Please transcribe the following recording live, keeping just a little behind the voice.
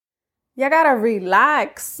You gotta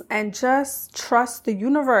relax and just trust the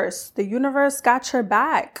universe. The universe got your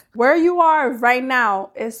back. Where you are right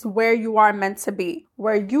now is where you are meant to be.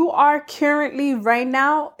 Where you are currently right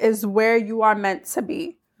now is where you are meant to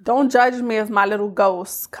be. Don't judge me of my little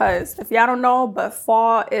ghosts, because if y'all don't know, but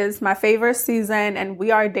fall is my favorite season and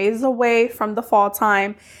we are days away from the fall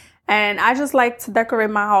time. And I just like to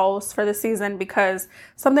decorate my house for the season because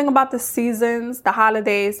something about the seasons, the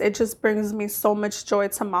holidays, it just brings me so much joy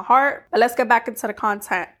to my heart. But let's get back into the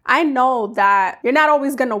content. I know that you're not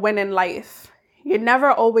always going to win in life. You're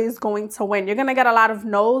never always going to win. You're going to get a lot of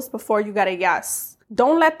no's before you get a yes.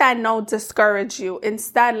 Don't let that no discourage you.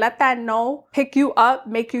 Instead, let that no pick you up,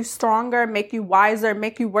 make you stronger, make you wiser,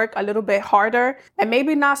 make you work a little bit harder, and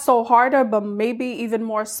maybe not so harder, but maybe even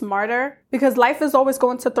more smarter, because life is always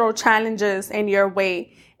going to throw challenges in your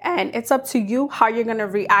way, and it's up to you how you're going to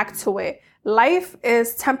react to it. Life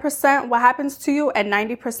is 10% what happens to you and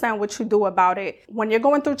 90% what you do about it. When you're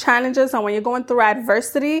going through challenges and when you're going through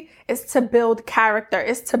adversity, it's to build character,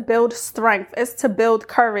 it's to build strength, it's to build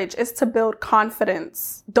courage, it's to build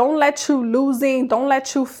confidence. Don't let you losing, don't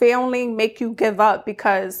let you failing make you give up,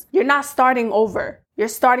 because you're not starting over. You're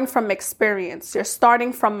starting from experience. You're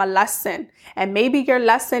starting from a lesson. And maybe your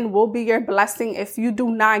lesson will be your blessing if you do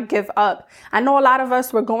not give up. I know a lot of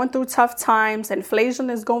us, we're going through tough times. Inflation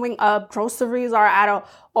is going up. Groceries are at an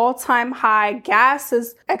all-time high. Gas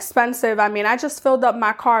is expensive. I mean, I just filled up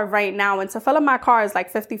my car right now. And to fill up my car is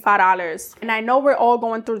like $55. And I know we're all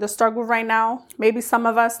going through the struggle right now. Maybe some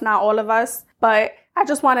of us, not all of us. But I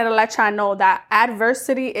just wanted to let y'all know that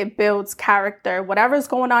adversity, it builds character. Whatever's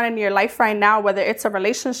going on in your life right now, whether it's a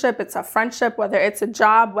relationship, it's a friendship, whether it's a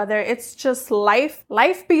job, whether it's just life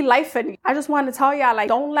be life. And I just want to tell y'all, like,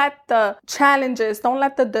 don't let the challenges, don't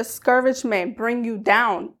let the discouragement bring you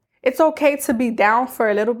down. It's okay to be down for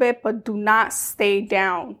a little bit, but do not stay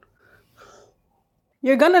down.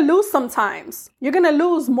 You're going to lose sometimes. You're going to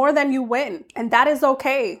lose more than you win. And that is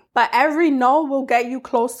okay. But every no will get you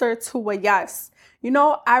closer to a yes. You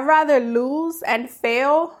know, I'd rather lose and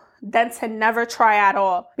fail than to never try at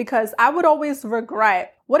all, because I would always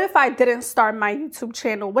regret, what if I didn't start my YouTube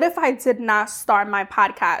channel? What if I did not start my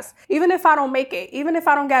podcast? Even if I don't make it, even if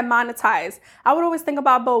I don't get monetized, I would always think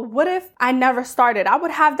about, but what if I never started? I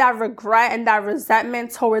would have that regret and that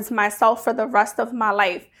resentment towards myself for the rest of my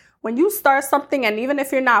life. When you start something, and even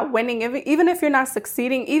if you're not winning, even if you're not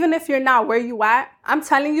succeeding, even if you're not where you at, I'm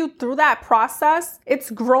telling you, through that process,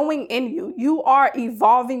 it's growing in you. You are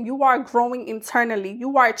evolving. You are growing internally.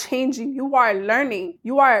 You are changing. You are learning.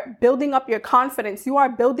 You are building up your confidence. You are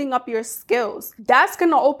building up your skills. That's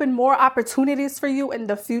going to open more opportunities for you in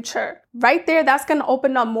the future. Right there, that's going to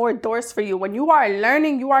open up more doors for you. When you are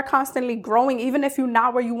learning, you are constantly growing. Even if you're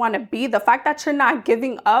not where you want to be, the fact that you're not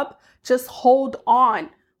giving up, just hold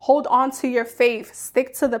on. Hold on to your faith.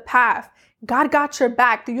 Stick to the path. God got your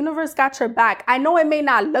back. The universe got your back. I know it may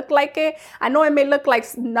not look like it. I know it may look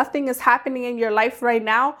like nothing is happening in your life right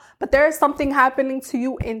now, but there is something happening to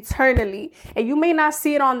you internally. And you may not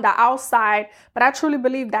see it on the outside, but I truly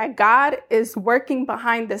believe that God is working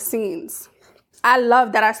behind the scenes. I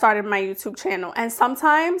love that I started my YouTube channel. And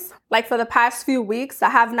sometimes, like for the past few weeks, I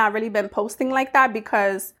have not really been posting like that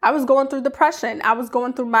because I was going through depression. I was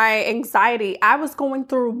going through my anxiety. I was going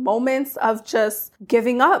through moments of just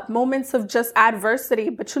giving up, moments of just adversity.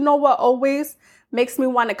 But you know what always makes me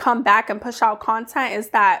want to come back and push out content is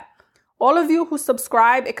that all of you who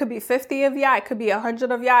subscribe, it could be 50 of y'all, it could be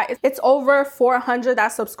 100 of y'all. It's over 400 that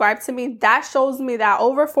subscribe to me. That shows me that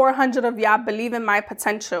over 400 of y'all believe in my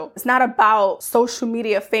potential. It's not about social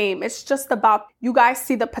media fame. It's just about you guys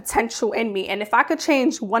see the potential in me. And if I could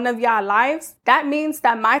change one of y'all lives, that means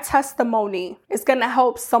that my testimony is going to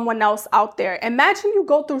help someone else out there. Imagine you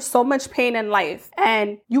go through so much pain in life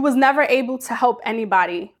and you was never able to help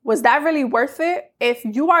anybody. Was that really worth it? If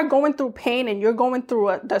you are going through pain and you're going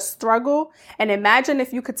through the struggle, and imagine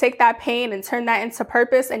if you could take that pain and turn that into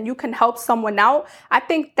purpose and you can help someone out, I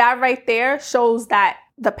think that right there shows that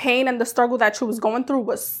the pain and the struggle that you was going through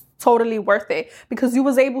was totally worth it because you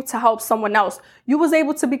was able to help someone else. You was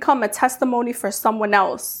able to become a testimony for someone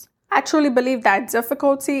else. I truly believe that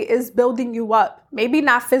difficulty is building you up. Maybe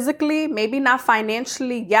not physically, maybe not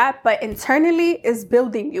financially yet, but internally is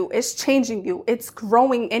building you. It's changing you. It's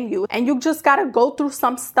growing in you. And you just got to go through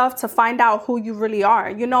some stuff to find out who you really are.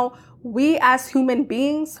 You know, we as human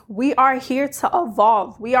beings, we are here to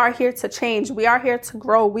evolve. We are here to change. We are here to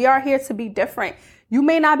grow. We are here to be different. You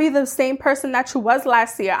may not be the same person that you was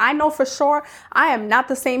last year. I know for sure I am not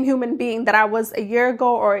the same human being that I was a year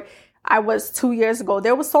ago or I was 2 years ago.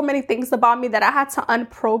 There was so many things about me that I had to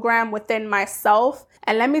unprogram within myself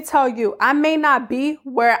And let me tell you, I may not be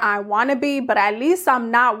where I want to be, but at least I'm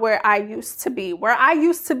not where I used to be. Where I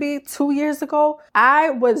used to be 2 years ago, I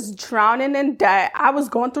was drowning in debt. I was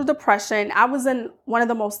going through depression. I was in one of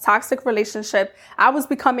the most toxic relationships. I was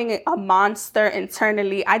becoming a monster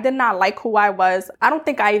internally. I did not like who I was. I don't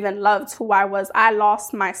think I even loved who I was. I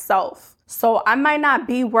lost myself. So I might not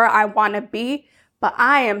be where I want to be, but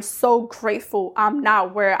I am so grateful I'm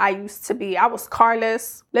not where I used to be. I was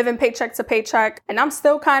carless, living paycheck to paycheck, and I'm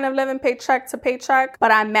still kind of living paycheck to paycheck,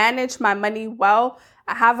 but I manage my money well.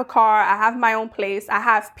 I have a car, I have my own place, I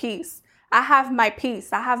have peace. I have my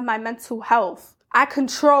peace, I have my mental health. I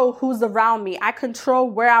control who's around me. I control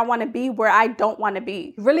where I want to be, where I don't want to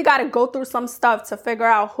be. You really got to go through some stuff to figure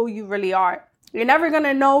out who you really are. You're never going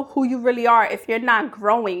to know who you really are if you're not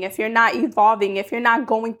growing, if you're not evolving, if you're not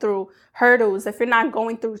going through hurdles, if you're not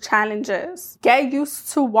going through challenges. Get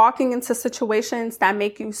used to walking into situations that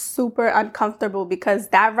make you super uncomfortable, because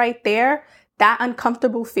that right there, that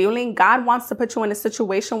uncomfortable feeling, God wants to put you in a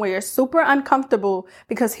situation where you're super uncomfortable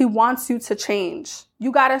because he wants you to change.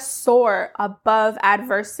 You got to soar above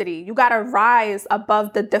adversity. You got to rise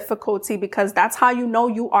above the difficulty, because that's how you know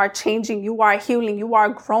you are changing, you are healing, you are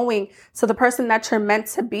growing to the person that you're meant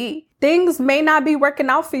to be. Things may not be working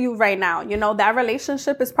out for you right now. You know, that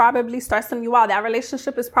relationship is probably stressing you out. That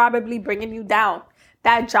relationship is probably bringing you down.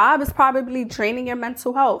 That job is probably draining your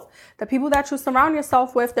mental health. The people that you surround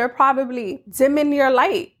yourself with, they're probably dimming your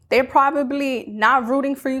light. They're probably not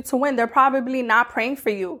rooting for you to win. They're probably not praying for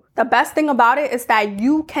you. The best thing about it is that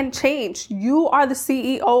you can change. You are the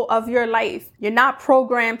CEO of your life. You're not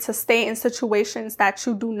programmed to stay in situations that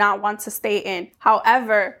you do not want to stay in.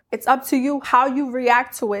 However, it's up to you how you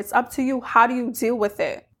react to it. It's up to you how do you deal with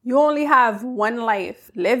it. You only have one life.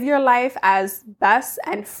 Live your life as best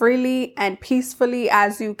and freely and peacefully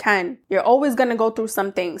as you can. You're always going to go through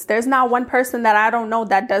some things. There's not one person that I don't know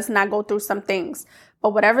that does not go through some things.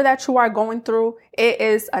 But whatever that you are going through, it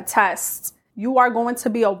is a test. You are going to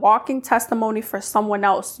be a walking testimony for someone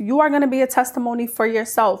else. You are going to be a testimony for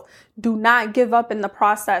yourself. Do not give up in the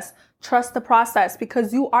process. Trust the process,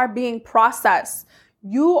 because you are being processed.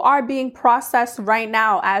 You are being processed right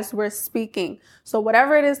now as we're speaking. So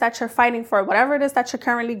whatever it is that you're fighting for, whatever it is that you're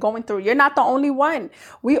currently going through, you're not the only one.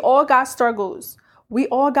 We all got struggles. We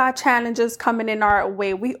all got challenges coming in our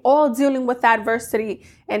way. We all dealing with adversity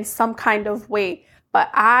in some kind of way. But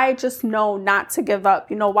I just know not to give up.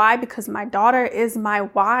 You know why? Because my daughter is my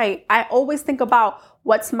why. I always think about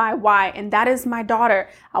what's my why, and that is my daughter.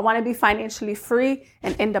 I want to be financially free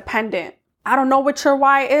and independent. I don't know what your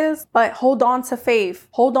why is, but hold on to faith.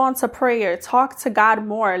 Hold on to prayer. Talk to God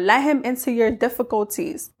more. Let him into your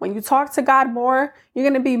difficulties. When you talk to God more, you're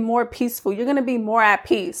going to be more peaceful. You're going to be more at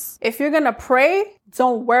peace. If you're going to pray,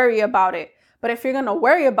 don't worry about it. But if you're going to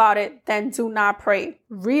worry about it, then do not pray.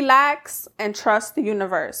 Relax and trust the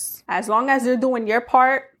universe. As long as you're doing your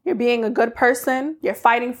part, you're being a good person, you're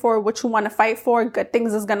fighting for what you want to fight for, good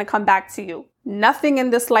things is going to come back to you. Nothing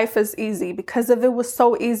in this life is easy, because if it was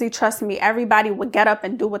so easy, trust me, everybody would get up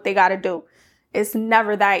and do what they got to do. It's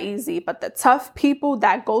never that easy. But the tough people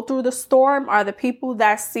that go through the storm are the people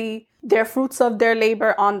that see their fruits of their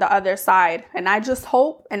labor on the other side. And I just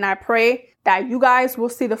hope and I pray that you guys will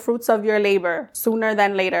see the fruits of your labor sooner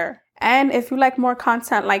than later. And if you like more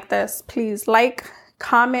content like this, please like,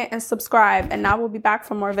 comment, and subscribe. And I will be back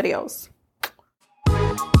for more videos.